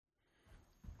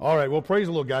All right, well, praise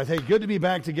the Lord, guys. Hey, good to be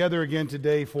back together again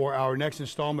today for our next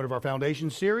installment of our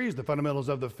Foundation series, The Fundamentals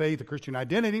of the Faith, the Christian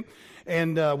Identity.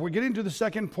 And we're getting to the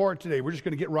second part today. We're just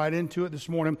going to get right into it this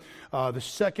morning. The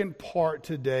second part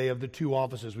today of the two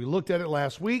offices. We looked at it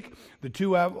last week. The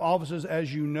two offices,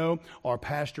 as you know, are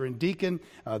pastor and deacon.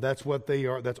 That's what they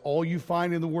are. That's all you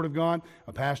find in the Word of God.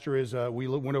 A pastor is, we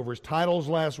went over his titles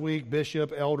last week,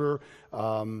 bishop, elder,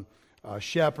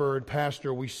 shepherd,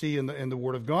 pastor, we see in the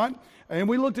Word of God. And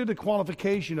we looked at the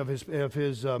qualification of his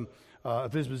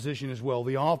position as well,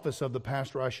 the office of the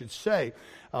pastor, I should say.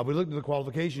 We looked at the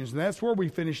qualifications, and that's where we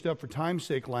finished up for time's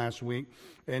sake last week.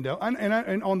 And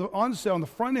on the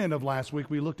front end of last week,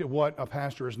 we looked at what a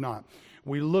pastor is not.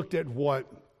 We looked at what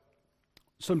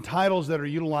some titles that are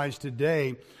utilized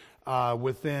today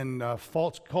within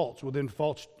false cults, within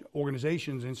false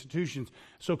organizations, institutions,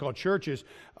 so-called churches,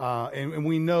 and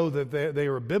we know that they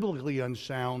are biblically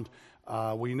unsound.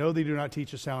 We know they do not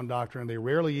teach a sound doctrine. They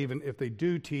rarely, even if they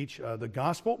do teach the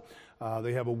gospel,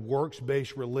 they have a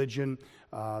works-based religion.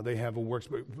 They have a works,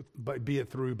 be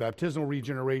it through baptismal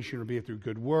regeneration or be it through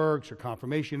good works or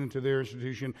confirmation into their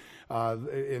institution.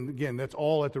 And again, that's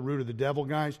all at the root of the devil,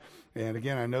 guys. And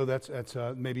again, I know that's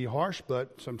maybe harsh,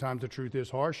 but sometimes the truth is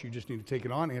harsh. You just need to take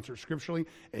it on, answer it scripturally,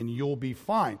 and you'll be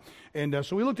fine. And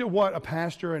so we looked at what a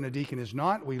pastor and a deacon is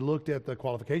not. We looked at the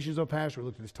qualifications of a pastor. We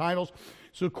looked at his titles.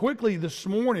 So quickly this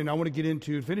morning, I want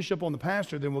to finish up on the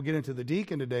pastor, then we'll get into the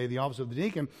deacon today, the office of the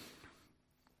deacon.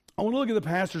 I want to look at the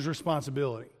pastor's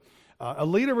responsibility. A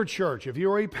leader of a church, if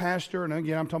you're a pastor, and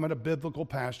again, I'm talking about a biblical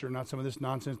pastor, not some of this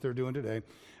nonsense they're doing today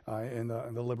in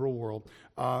the liberal world.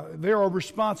 There are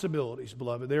responsibilities,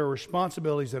 beloved. There are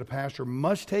responsibilities that a pastor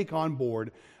must take on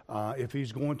board if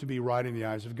he's going to be right in the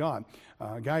eyes of God.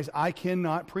 Guys, I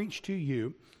cannot preach to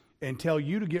you and tell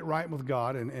you to get right with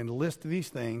God and list these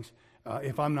things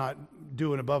if I'm not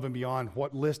doing above and beyond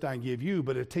what list I give you,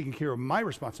 but taking care of my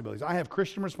responsibilities. I have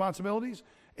Christian responsibilities,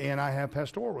 and I have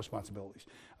pastoral responsibilities.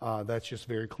 That's just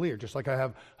very clear. Just like I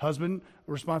have husband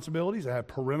responsibilities, I have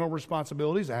parental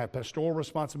responsibilities, I have pastoral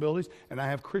responsibilities, and I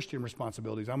have Christian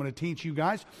responsibilities. I'm going to teach you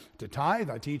guys to tithe.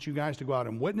 I teach you guys to go out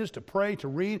and witness, to pray, to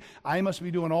read. I must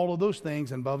be doing all of those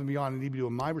things, and above and beyond, I need to be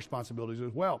doing my responsibilities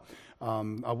as well.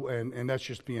 And that's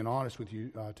just being honest with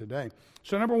you today.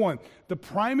 So number one, the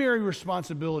primary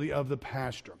responsibility of the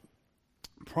pastor,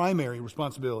 primary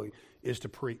responsibility is to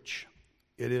preach.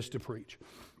 It is to preach.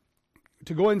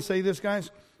 To go ahead and say this, guys,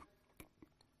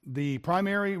 the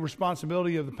primary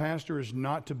responsibility of the pastor is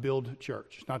not to build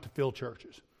church. It's not to fill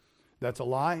churches. That's a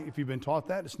lie. If you've been taught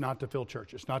that, it's not to fill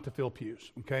churches. It's not to fill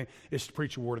pews, okay? It's to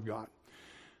preach the Word of God.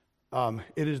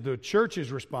 It is the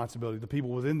church's responsibility, the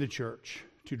people within the church,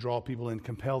 to draw people in,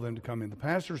 compel them to come in. The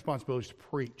pastor's responsibility is to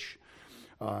preach.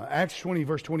 Acts 20,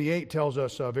 verse 28 tells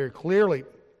us very clearly,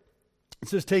 it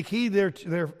says, Take heed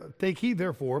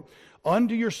therefore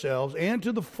unto yourselves and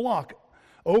to the flock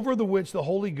over the which the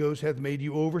Holy Ghost hath made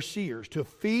you overseers, to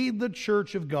feed the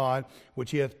church of God, which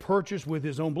he hath purchased with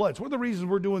his own blood. It's one of the reasons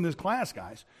we're doing this class,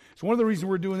 guys. It's one of the reasons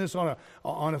we're doing this on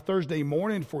a Thursday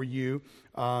morning for you,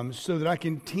 so that I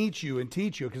can teach you.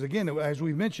 Because again, as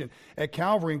we've mentioned, at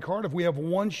Calvary in Cardiff, we have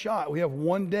one shot. We have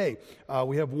one day.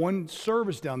 We have one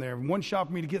service down there. One shot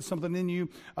for me to get something in you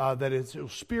that will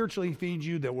spiritually feed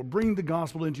you, that will bring the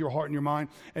gospel into your heart and your mind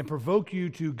and provoke you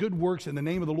to good works in the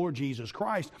name of the Lord Jesus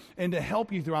Christ, and to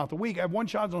help you throughout the week. I have one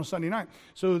shot on Sunday night.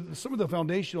 So some of the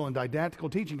foundational and didactical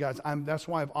teaching, guys, that's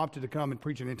why I've opted to come and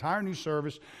preach an entire new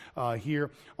service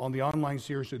here on the online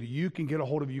series, so that you can get a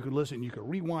hold of it, you can listen, you can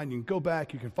rewind, you can go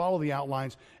back, you can follow the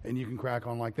outlines, and you can crack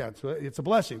on like that. So it's a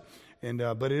blessing. And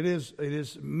but it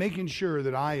is making sure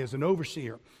that I, as an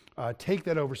overseer, take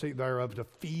that oversight thereof to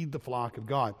feed the flock of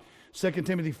God. 2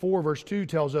 Timothy 4, verse 2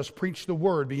 tells us, preach the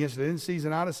word, be instant in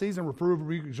season, out of season, reprove,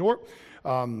 rebuke, exhort,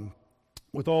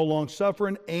 with all long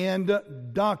suffering and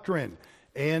doctrine.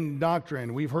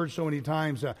 We've heard so many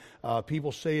times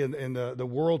people say in the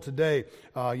world today,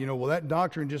 well, that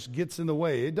doctrine just gets in the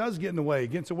way. It does get in the way.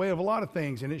 It gets in the way of a lot of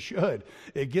things, and it should.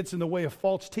 It gets in the way of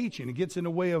false teaching. It gets in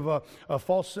the way of a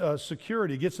false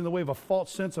security. It gets in the way of a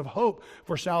false sense of hope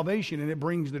for salvation, and it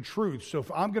brings the truth. So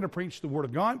if I'm going to preach the Word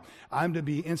of God, I'm to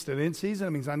be instant in season.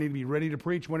 It means I need to be ready to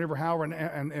preach whenever, however,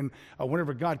 and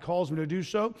whenever God calls me to do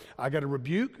so. I got to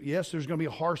rebuke. Yes, there's going to be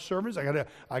a harsh service.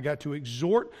 I got to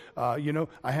exhort.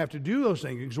 I have to do those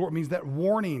things. Exhort means that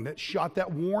warning,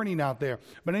 that warning out there.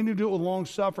 But I need to do it with long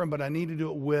suffering, but I need to do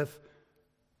it with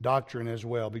doctrine as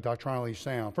well. Be doctrinally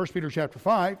sound. 1 Peter chapter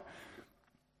 5,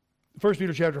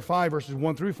 verses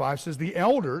 1 through 5 says, The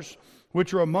elders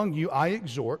which are among you I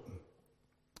exhort,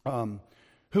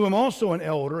 who am also an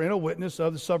elder and a witness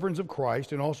of the sufferings of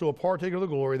Christ, and also a partaker of the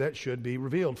glory that should be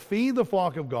revealed. Feed the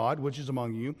flock of God, which is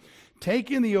among you,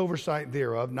 take in the oversight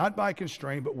thereof, not by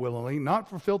constraint, but willingly, not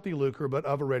for filthy lucre, but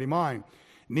of a ready mind.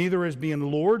 Neither as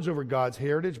being lords over God's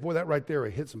heritage. Boy, that right there,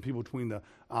 it hit some people between the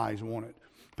eyes, won't it?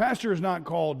 Pastor is not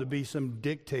called to be some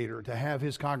dictator, to have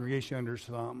his congregation under his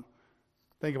thumb.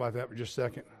 Think about that for just a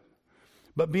second.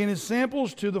 But being his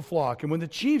samples to the flock. And when the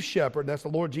chief shepherd, that's the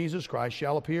Lord Jesus Christ,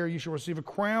 shall appear, you shall receive a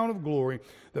crown of glory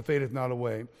that fadeth not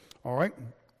away. All right?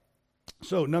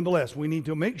 So, nonetheless, we need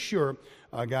to make sure,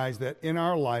 guys, that in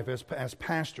our life as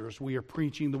pastors, we are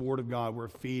preaching the Word of God. We're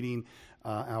feeding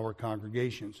our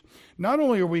congregations. Not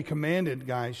only are we commanded,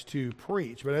 guys, to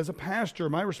preach, but as a pastor,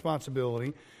 my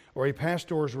responsibility, or a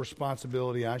pastor's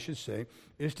responsibility, I should say,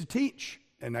 is to teach.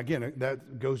 And again,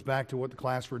 that goes back to what the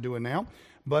class we're doing now.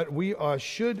 But we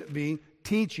should be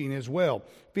teaching as well.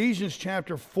 Ephesians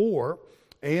chapter 4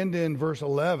 and in verse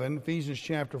 11, Ephesians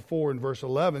chapter 4 and verse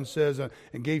 11 says,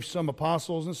 and gave some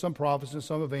apostles and some prophets and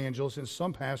some evangelists and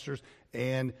some pastors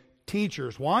and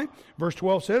teachers. Why? Verse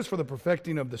 12 says, for the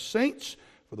perfecting of the saints,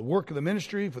 for the work of the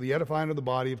ministry, for the edifying of the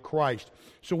body of Christ.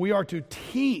 So we are to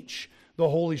teach the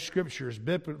Holy Scriptures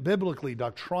biblically,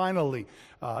 doctrinally,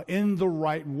 in the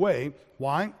right way.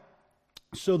 Why?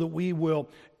 So that we will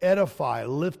edify,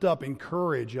 lift up,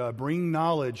 encourage, bring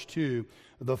knowledge to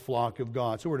the flock of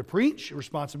God. So we're to preach,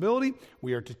 responsibility.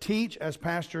 We are to teach as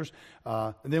pastors.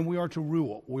 And then we are to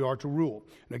rule. We are to rule.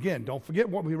 And again, don't forget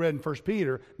what we read in 1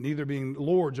 Peter, neither being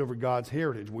lords over God's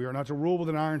heritage. We are not to rule with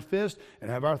an iron fist and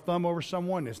have our thumb over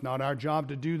someone. It's not our job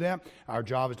to do that. Our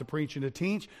job is to preach and to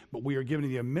teach, but we are given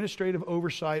the administrative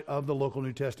oversight of the local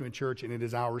New Testament church, and it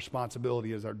is our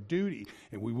responsibility, as our duty,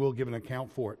 and we will give an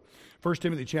account for it. 1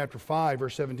 Timothy chapter 5,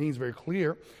 verse 17 is very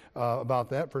clear about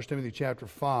that. 1 Timothy chapter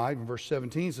 5 and verse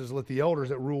 17 says, let the elders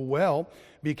that rule well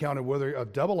be accounted worthy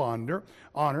of double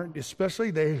honor,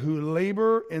 especially they who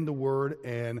labor in the word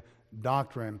and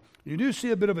doctrine. You do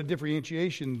see a bit of a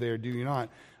differentiation there, do you not?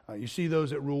 You see those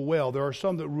that rule well. There are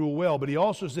some that rule well, but he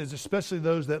also says especially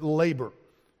those that labor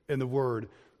in the word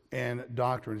and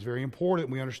doctrine. It's very important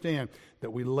we understand that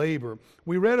we labor.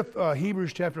 We read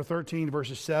Hebrews chapter 13,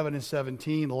 verses 7 and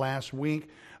 17 last week,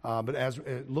 but as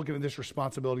looking at this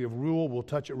responsibility of rule, we'll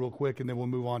touch it real quick and then we'll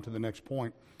move on to the next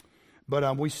point.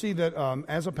 But we see that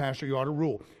as a pastor, you ought to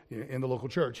rule in the local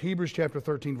church. Hebrews chapter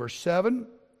 13, verse 7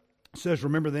 says,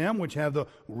 remember them which have the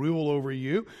rule over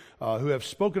you, who have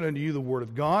spoken unto you the word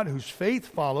of God, whose faith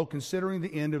follow, considering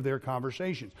the end of their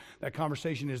conversations. That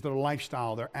conversation is their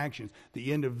lifestyle, their actions,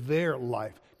 the end of their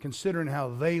life, considering how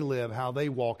they live, how they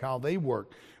walk, how they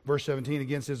work. Verse 17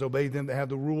 again says, obey them that have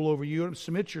the rule over you, and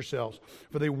submit yourselves,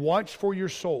 for they watch for your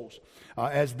souls,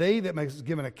 as they that may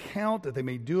give an account, that they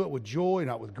may do it with joy,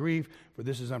 not with grief, for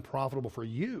this is unprofitable for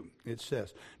you, it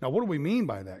says. Now, what do we mean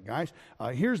by that, guys?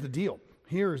 Here's the deal.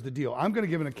 Here's the deal. I'm going to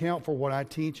give an account for what I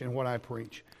teach and what I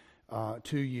preach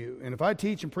to you. And if I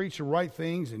teach and preach the right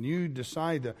things and you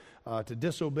decide to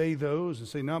disobey those and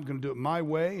say, no, I'm going to do it my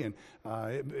way, and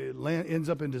it ends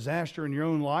up in disaster in your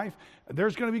own life,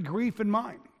 there's going to be grief in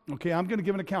mine. Okay, I'm going to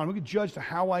give an account. I'm going to get judged to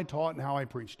how I taught and how I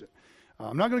preached it.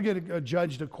 I'm not going to get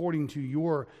judged according to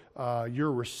your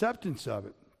receptance of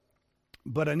it.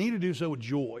 But I need to do so with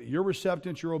joy. Your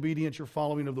receptance, your obedience, your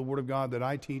following of the Word of God that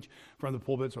I teach from the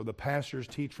pulpits, or the pastors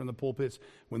teach from the pulpits,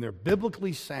 when they're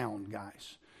biblically sound,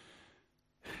 guys,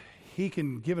 he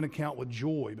can give an account with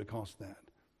joy because of that.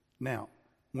 Now,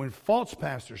 when false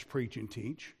pastors preach and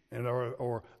teach,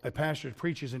 or a pastor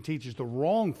preaches and teaches the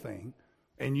wrong thing,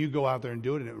 and you go out there and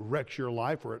do it, and it wrecks your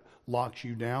life or it locks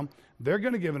you down, they're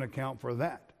going to give an account for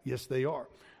that. Yes, they are.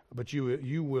 But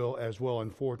you will as well,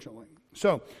 unfortunately.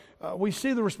 So, we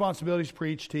see the responsibilities: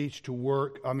 preach, teach, to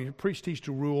work. Preach, teach,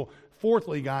 to rule.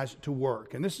 Fourthly, guys, to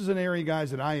work. And this is an area,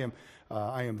 guys, that I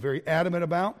am very adamant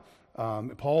about.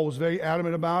 Paul was very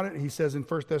adamant about it. He says in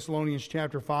 1 Thessalonians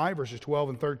chapter 5, verses 12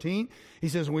 and 13, he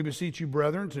says, and we beseech you,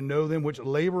 brethren, to know them which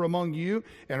labor among you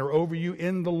and are over you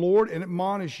in the Lord, and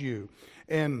admonish you,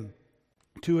 and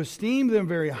to esteem them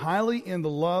very highly in the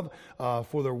love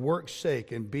for their work's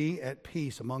sake, and be at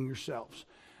peace among yourselves.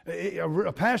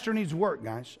 A pastor needs work,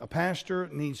 guys. A pastor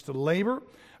needs to labor.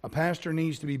 A pastor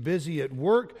needs to be busy at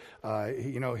work.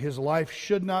 His life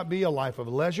should not be a life of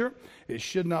leisure. It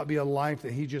should not be a life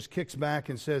that he just kicks back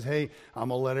and says, hey, I'm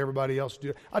going to let everybody else do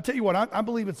it. I'll tell you what, I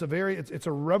believe it's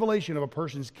a revelation of a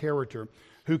person's character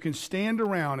who can stand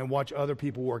around and watch other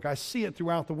people work. I see it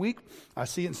throughout the week. I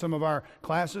see it in some of our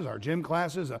classes, our gym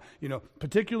classes,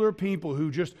 particular people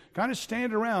who just kind of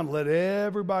stand around, let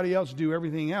everybody else do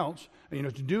everything else,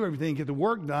 to do everything, get the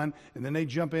work done, and then they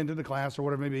jump into the class or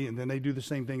whatever it may be, and then they do the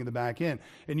same thing in the back end.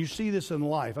 And you see this in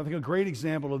life. I think a great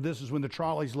example of this is when the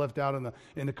trolley's left out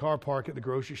in the car park at the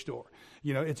grocery store.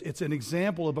 It's an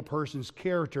example of a person's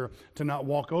character to not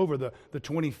walk over the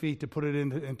 20 feet to put it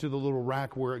into the little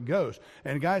rack where it goes.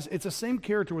 And guys, it's the same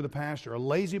character with a pastor. A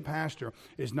lazy pastor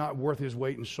is not worth his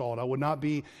weight in salt. I would not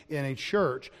be in a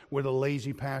church with a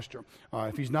lazy pastor.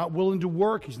 If he's not willing to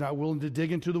work, he's not willing to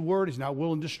dig into the Word, he's not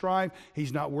willing to strive,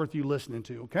 he's not worth you listening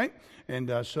to, okay?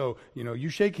 And so, you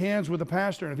shake hands with a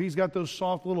pastor, and if he's got those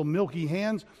soft little milky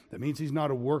hands, that means he's not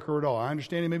a worker at all. I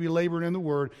understand he may be laboring in the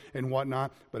Word and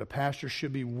whatnot, but a pastor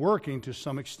should be working to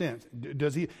some extent.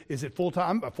 Is it full-time?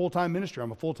 I'm a full-time minister.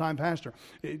 I'm a full-time pastor.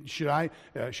 Should I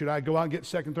go out and get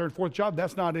second, third, fourth job?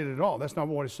 That's not it at all. That's not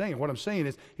what I'm saying. What I'm saying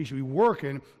is he should be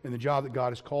working in the job that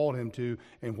God has called him to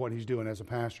and what he's doing as a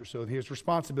pastor. So his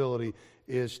responsibility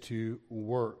is to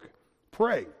work.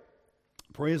 Pray.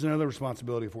 Pray is another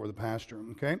responsibility for the pastor,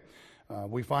 okay?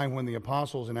 We find when the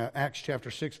apostles in Acts chapter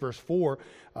 6, verse 4,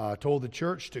 told the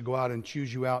church to go out and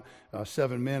choose you out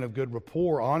 7 men of good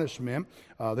rapport, honest men.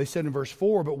 They said in verse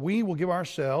 4, but we will give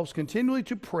ourselves continually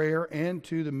to prayer and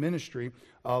to the ministry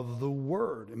of the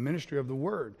Word.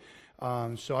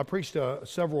 So I preached a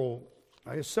couple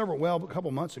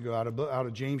months ago out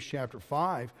of James chapter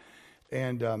 5,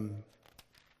 and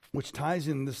which ties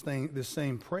in this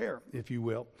same prayer, if you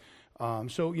will.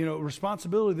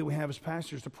 Responsibility that we have as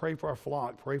pastors to pray for our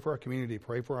flock, pray for our community,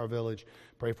 pray for our village,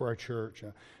 pray for our church.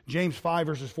 James 5,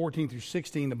 verses 14 through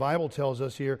 16, the Bible tells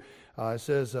us here, it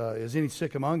says, is any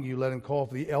sick among you, let him call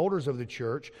for the elders of the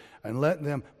church, and let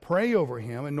them pray over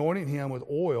him, anointing him with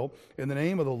oil in the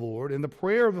name of the Lord. And the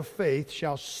prayer of the faith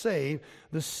shall save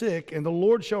the sick, and the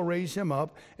Lord shall raise him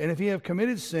up. And if he have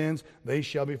committed sins, they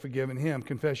shall be forgiven him.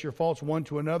 Confess your faults one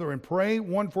to another, and pray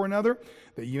one for another,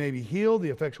 that you may be healed. The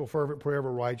effectual fervent prayer of a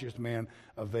righteous man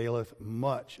availeth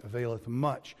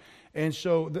much. And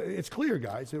so it's clear,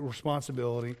 guys, that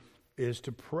responsibility is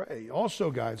to pray.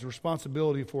 Also, guys, the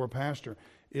responsibility for a pastor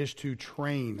is to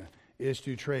train.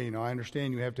 Now, I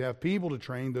understand you have to have people to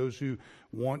train, those who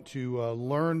want to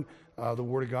learn the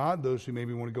Word of God, those who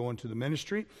maybe want to go into the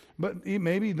ministry, but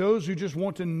maybe those who just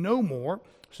want to know more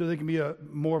so they can be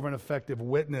more of an effective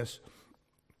witness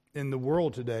in the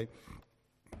world today.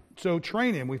 So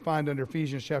training, we find under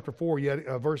Ephesians chapter 4,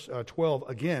 verse 12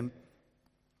 again.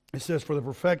 It says, for the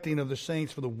perfecting of the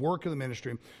saints, for the work of the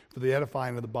ministry, for the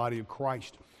edifying of the body of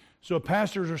Christ. So a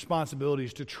pastor's responsibility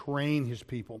is to train his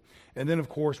people. And then, of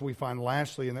course, we find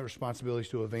lastly in that responsibility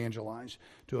is to evangelize.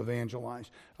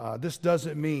 This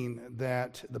doesn't mean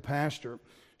that the pastor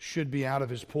should be out of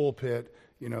his pulpit,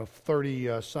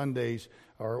 30 Sundays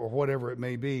or whatever it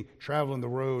may be, traveling the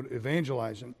road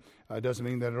evangelizing. It doesn't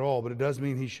mean that at all, but it does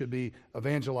mean he should be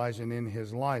evangelizing in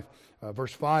his life.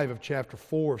 Verse 5 of chapter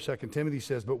 4 of 2 Timothy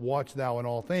says, but watch thou in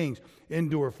all things,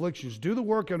 endure afflictions, do the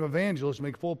work of an evangelist,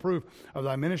 make full proof of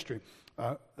thy ministry.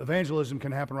 Evangelism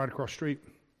can happen right across the street,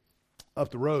 up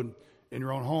the road, in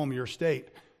your own home, your state.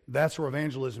 That's where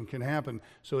evangelism can happen.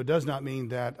 So it does not mean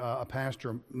that a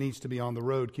pastor needs to be on the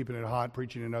road, keeping it hot,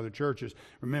 preaching in other churches.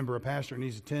 Remember, a pastor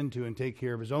needs to tend to and take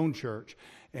care of his own church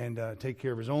and take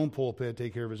care of his own pulpit,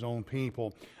 take care of his own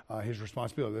people, his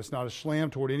responsibility. That's not a slam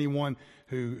toward anyone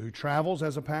who travels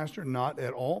as a pastor, not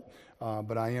at all.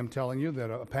 But I am telling you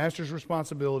that a pastor's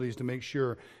responsibility is to make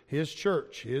sure his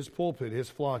church, his pulpit, his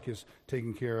flock is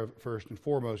taken care of first and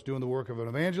foremost. Doing the work of an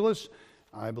evangelist,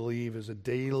 I believe, is a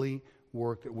daily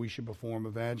work that we should perform,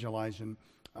 evangelizing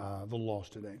the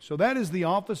lost today. So that is the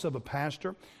office of a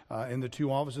pastor in the two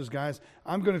offices, guys.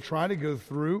 I'm going to try to go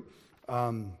through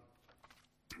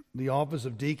the office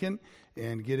of deacon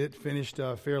and get it finished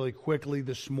fairly quickly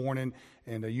this morning.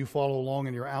 And you follow along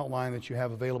in your outline that you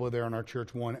have available there on our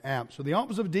Church One app. So the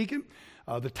office of a deacon,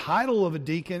 the title of a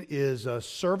deacon is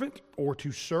servant or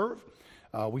to serve.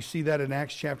 We see that in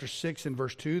Acts chapter 6 and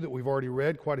verse 2 that we've already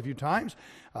read quite a few times,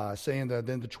 saying that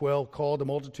then the 12 called the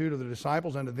multitude of the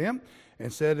disciples unto them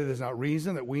and said, it is not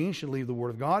reason that we should leave the word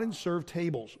of God and serve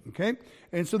tables. Okay?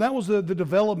 And so that was the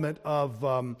development of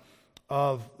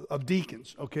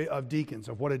deacons, okay,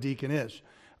 of what a deacon is.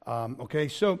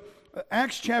 So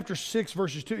Acts chapter 6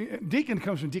 verses 2, deacon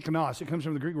comes from diakonos. It comes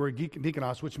from the Greek word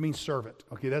diakonos, which means servant.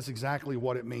 Okay, that's exactly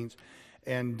what it means.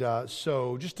 And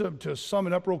so just to sum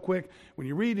it up real quick, when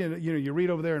you read you read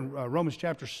over there in Romans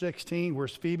chapter 16, where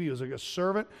Phoebe was a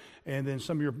servant, and then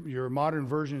some of your modern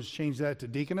versions change that to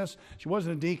deaconess. She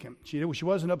wasn't a deacon. She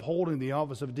wasn't upholding the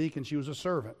office of a deacon. She was a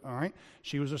servant, all right?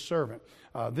 She was a servant.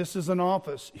 This is an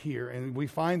office here, and we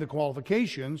find the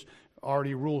qualifications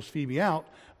already rules Phoebe out,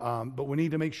 but we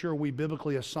need to make sure we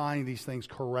biblically assign these things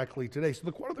correctly today. So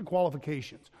what are the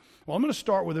qualifications? Well, I'm going to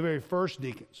start with the very first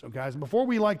deacons, okay, guys. Before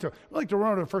we like to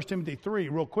run over to 1 Timothy 3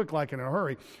 real quick, like in a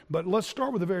hurry, but let's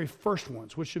start with the very first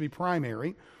ones, which should be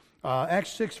primary.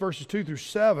 Acts 6, verses 2 through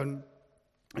 7.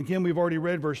 Again, we've already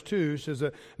read verse 2, says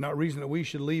that not reason that we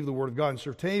should leave the word of God and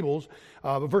serve tables.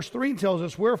 But verse 3 tells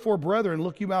us, wherefore, brethren,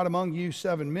 look you out among you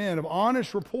 7 men of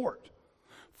honest report,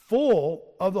 full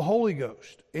of the Holy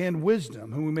Ghost and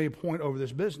wisdom, whom we may appoint over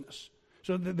this business.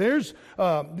 So there's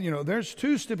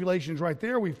 2 stipulations right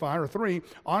there we find, or 3,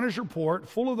 honest report,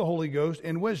 full of the Holy Ghost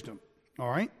and wisdom. All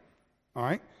right?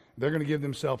 They're going to give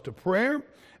themselves to prayer.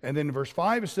 And then in verse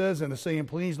 5 it says, and the saying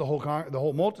pleased the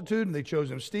whole multitude, and they chose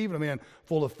him Stephen, a man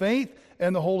full of faith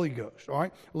and the Holy Ghost. All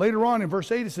right. Later on in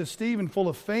verse 8 it says Stephen full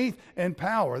of faith and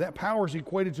power. That power is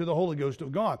equated to the Holy Ghost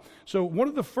of God. So one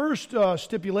of the first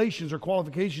stipulations or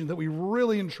qualifications that we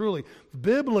really and truly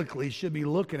biblically should be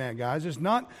looking at, guys, is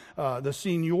not the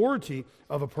seniority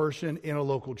of a person in a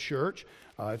local church.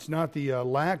 It's not the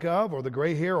lack of or the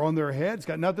gray hair on their head. It's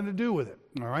got nothing to do with it.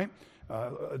 All right.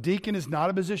 A deacon is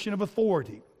not a position of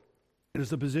authority. It is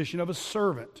the position of a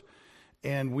servant,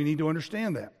 and we need to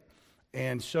understand that.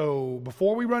 And so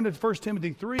before we run to 1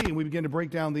 Timothy 3 and we begin to break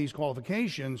down these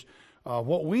qualifications,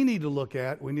 what we need to look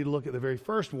at the very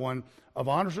first one of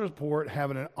honest report,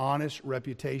 having an honest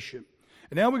reputation.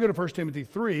 And now we go to 1 Timothy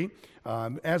 3,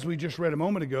 as we just read a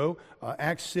moment ago,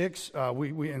 Acts 6,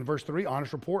 we in verse 3,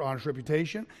 honest report, honest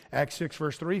reputation. Acts 6,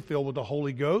 verse 3, filled with the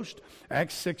Holy Ghost.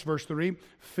 Acts 6, verse 3,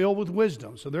 filled with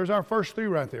wisdom. So there's our first 3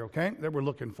 right there, okay, that we're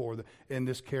looking for in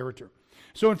this character.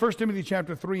 So in 1 Timothy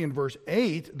chapter 3 and verse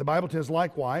 8, the Bible tells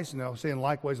likewise, and I'm saying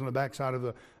likewise on the backside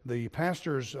of the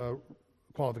pastor's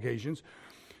qualifications,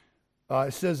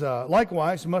 it says,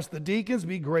 likewise, must the deacons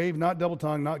be grave, not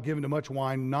double-tongued, not given to much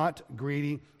wine, not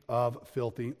greedy of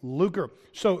filthy lucre.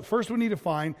 So first we need to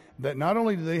find that not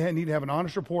only do they need to have an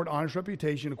honest report, honest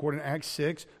reputation, according to Acts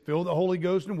 6, filled with the Holy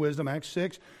Ghost and wisdom, Acts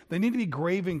 6, they need to be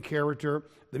grave in character.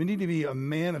 They need to be a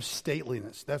man of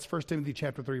stateliness. That's 1 Timothy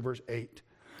chapter 3, verse 8.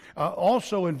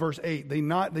 Also in verse 8, they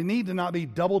need to not be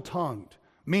double-tongued.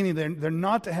 Meaning they're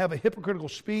not to have a hypocritical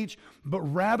speech, but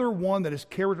rather one that is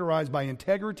characterized by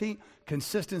integrity,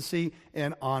 consistency,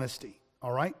 and honesty.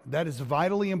 All right? That is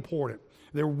vitally important.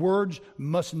 Their words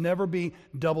must never be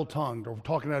double-tongued or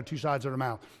talking out of 2 sides of their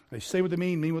mouth. They say what they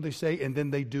mean what they say, and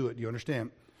then they do it. You understand?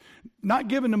 Not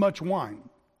given to much wine.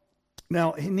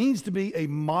 Now, he needs to be a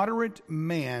moderate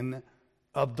man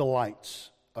of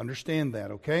delights. Understand that,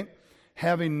 okay?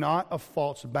 Having not a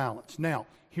false balance. Now,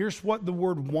 here's what the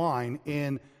word wine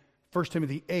in 1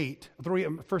 Timothy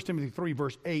 3,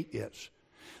 verse 8 is.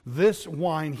 This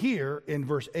wine here in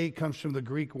verse 8 comes from the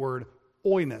Greek word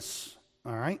oinos,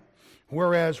 all right?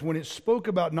 Whereas when it spoke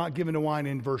about not given to wine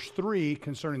in verse 3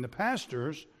 concerning the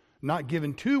pastors, not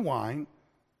given to wine,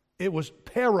 it was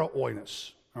para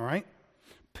oinos, all right?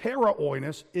 Para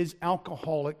oinos is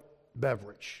alcoholic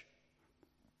beverage.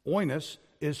 Oinos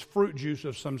is fruit juice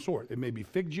of some sort. It may be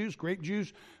fig juice, grape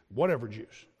juice, whatever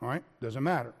juice, all right? Doesn't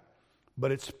matter.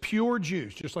 But it's pure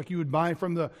juice, just like you would buy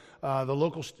from the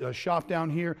local shop down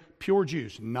here, pure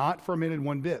juice, not fermented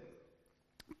one bit.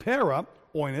 Para,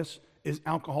 oinos, is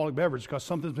alcoholic beverage because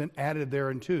something's been added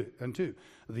there into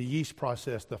the yeast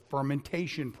process, the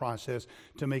fermentation process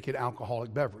to make it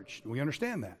alcoholic beverage. We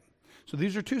understand that. So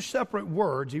these are 2 separate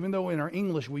words, even though in our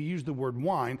English we use the word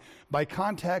wine. By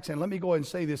context, and let me go ahead and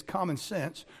say this, common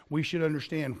sense, we should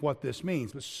understand what this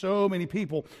means. But so many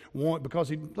people want,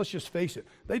 because let's just face it,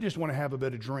 they just want to have a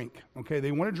bit of drink. Okay,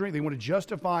 they want to drink, they want to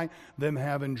justify them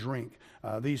having drink.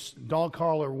 These dog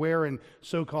collar wearing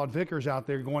so-called vicars out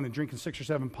there going and drinking 6 or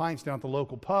 7 pints down at the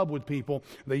local pub with people,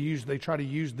 they try to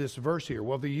use this verse here.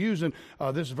 Well, if they're using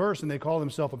this verse and they call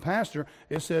themselves a pastor,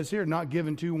 it says here, not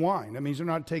given to wine. That means they're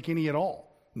not taking any at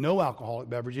all. No alcoholic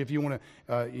beverage, if you want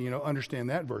to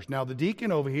understand that verse. Now, the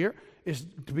deacon over here is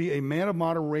to be a man of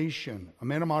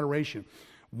moderation,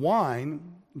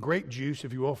 Wine, grape juice,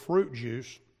 if you will, fruit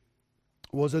juice,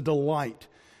 was a delight.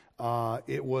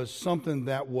 It was something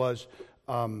that was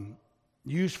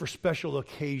used for special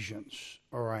occasions,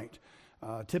 all right.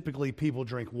 Typically, people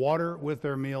drink water with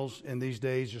their meals in these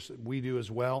days, just we do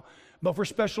as well. But for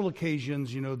special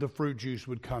occasions, the fruit juice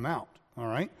would come out, all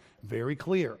right. Very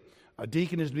clear. A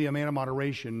deacon is to be a man of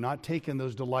moderation, not taking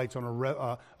those delights on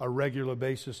a regular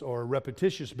basis or a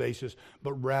repetitious basis,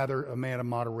 but rather a man of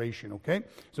moderation. Okay,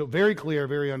 so very clear,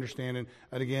 very understanding.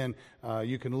 And again,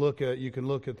 you can look at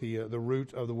the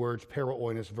root of the words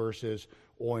paraoinos versus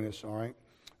oinos. All right,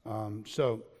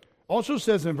 so. Also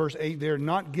says in verse 8, they're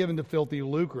not given to filthy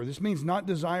lucre. This means not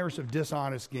desirous of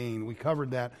dishonest gain. We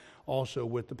covered that also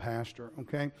with the pastor,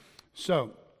 okay?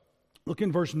 So, look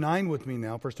in verse 9 with me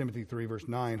now, 1 Timothy 3, verse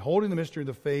 9. Holding the mystery of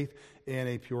the faith in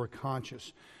a pure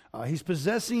conscience. He's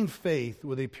possessing faith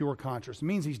with a pure conscience. It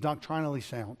means he's doctrinally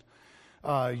sound.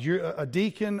 A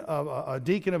deacon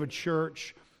of a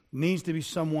church needs to be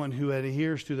someone who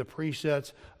adheres to the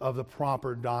precepts of the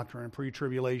proper doctrine,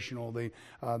 pre-tribulational.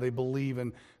 They believe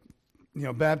in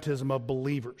baptism of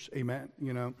believers. Amen.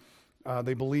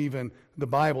 They believe in the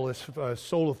Bible as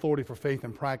sole authority for faith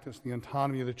and practice, the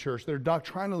autonomy of the church. They're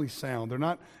doctrinally sound. They're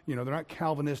not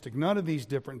Calvinistic. None of these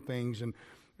different things, and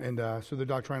so they're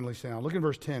doctrinally sound. Look at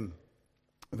verse 10,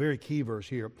 a very key verse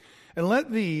here. And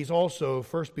let these also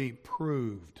first be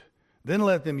proved. Then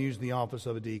let them use the office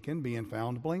of a deacon, being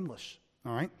found blameless.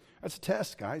 All right, that's a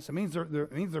test, guys. It means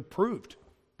they're proved.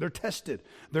 They're tested.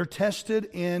 They're tested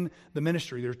in the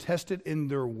ministry. They're tested in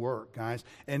their work, guys.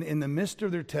 And in the midst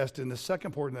of their test, in the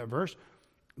second part of that verse,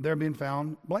 they're being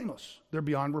found blameless. They're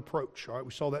beyond reproach. All right,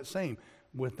 we saw that same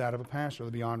with that of a pastor.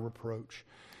 They're beyond reproach.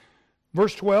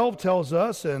 Verse 12 tells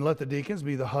us, and let the deacons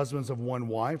be the husbands of one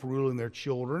wife, ruling their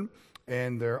children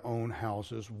and their own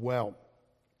houses well.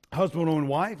 Husband and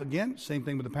wife, again, same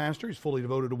thing with the pastor. He's fully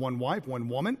devoted to one wife, one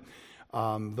woman.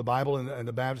 The Bible and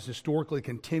the Baptists historically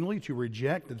continually to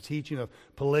reject the teaching of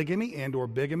polygamy and or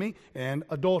bigamy and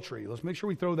adultery. Let's make sure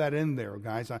we throw that in there,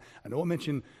 guys. I know I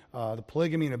mentioned the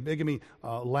polygamy and bigamy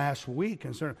last week,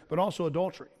 but also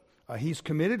adultery. He's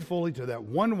committed fully to that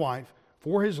one wife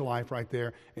for his life right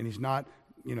there, and he's not,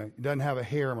 he doesn't have a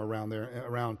harem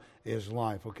around his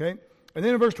life, okay? And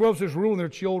then in verse 12 it says, ruling their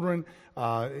children,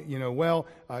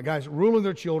 guys, ruling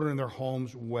their children in their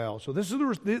homes well. So this is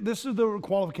the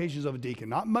qualifications of a deacon.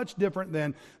 Not much different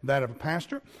than that of a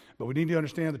pastor, but we need to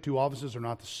understand the two offices are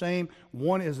not the same.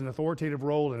 One is an authoritative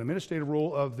role, an administrative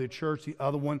role of the church. The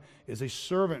other one is a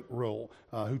servant role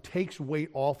who takes weight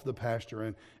off the pastor.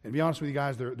 And to be honest with you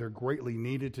guys, they're greatly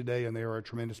needed today, and they are a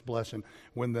tremendous blessing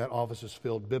when that office is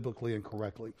filled biblically and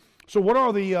correctly. So what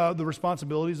are the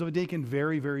responsibilities of a deacon?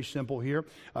 Very, very simple here.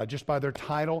 Just by their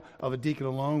title of a deacon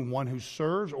alone, one who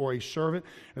serves or a servant.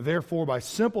 And therefore, by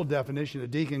simple definition, a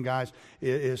deacon, guys,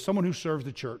 is someone who serves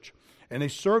the church. And they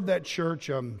serve that church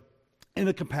in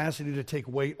the capacity to take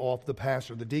weight off the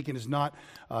pastor. The deacon is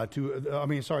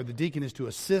the deacon is to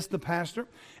assist the pastor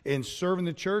in serving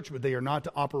the church, but they are not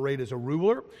to operate as a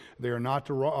ruler. They are not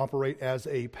to operate as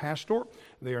a pastor.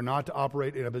 They are not to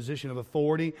operate in a position of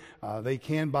authority. They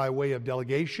can, by way of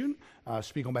delegation,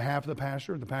 speak on behalf of the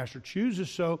pastor if the pastor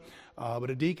chooses so, but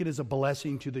a deacon is a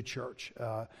blessing to the church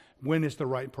when it's the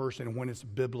right person and when it's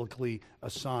biblically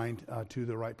assigned to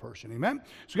the right person. Amen?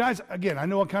 So guys, again, I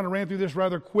know I kind of ran through this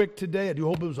rather quick today. I do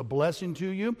hope it was a blessing to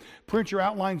you. Print your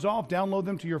outlines off, download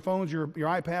them to your phones, your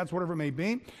iPads, whatever it may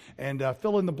be, and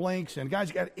fill in the blanks. And guys,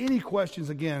 you got any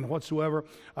questions, again, whatsoever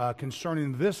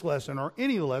concerning this lesson or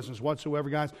any of the lessons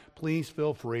whatsoever, guys, please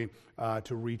feel free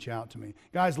to reach out to me.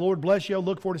 Guys, Lord bless you. I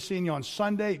look forward to seeing you on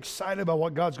Sunday. Excited about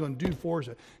what God's going to do for us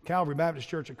at Calvary Baptist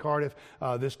Church at Cardiff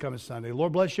this coming Sunday.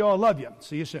 Lord bless you all. I love you.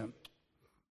 See you soon.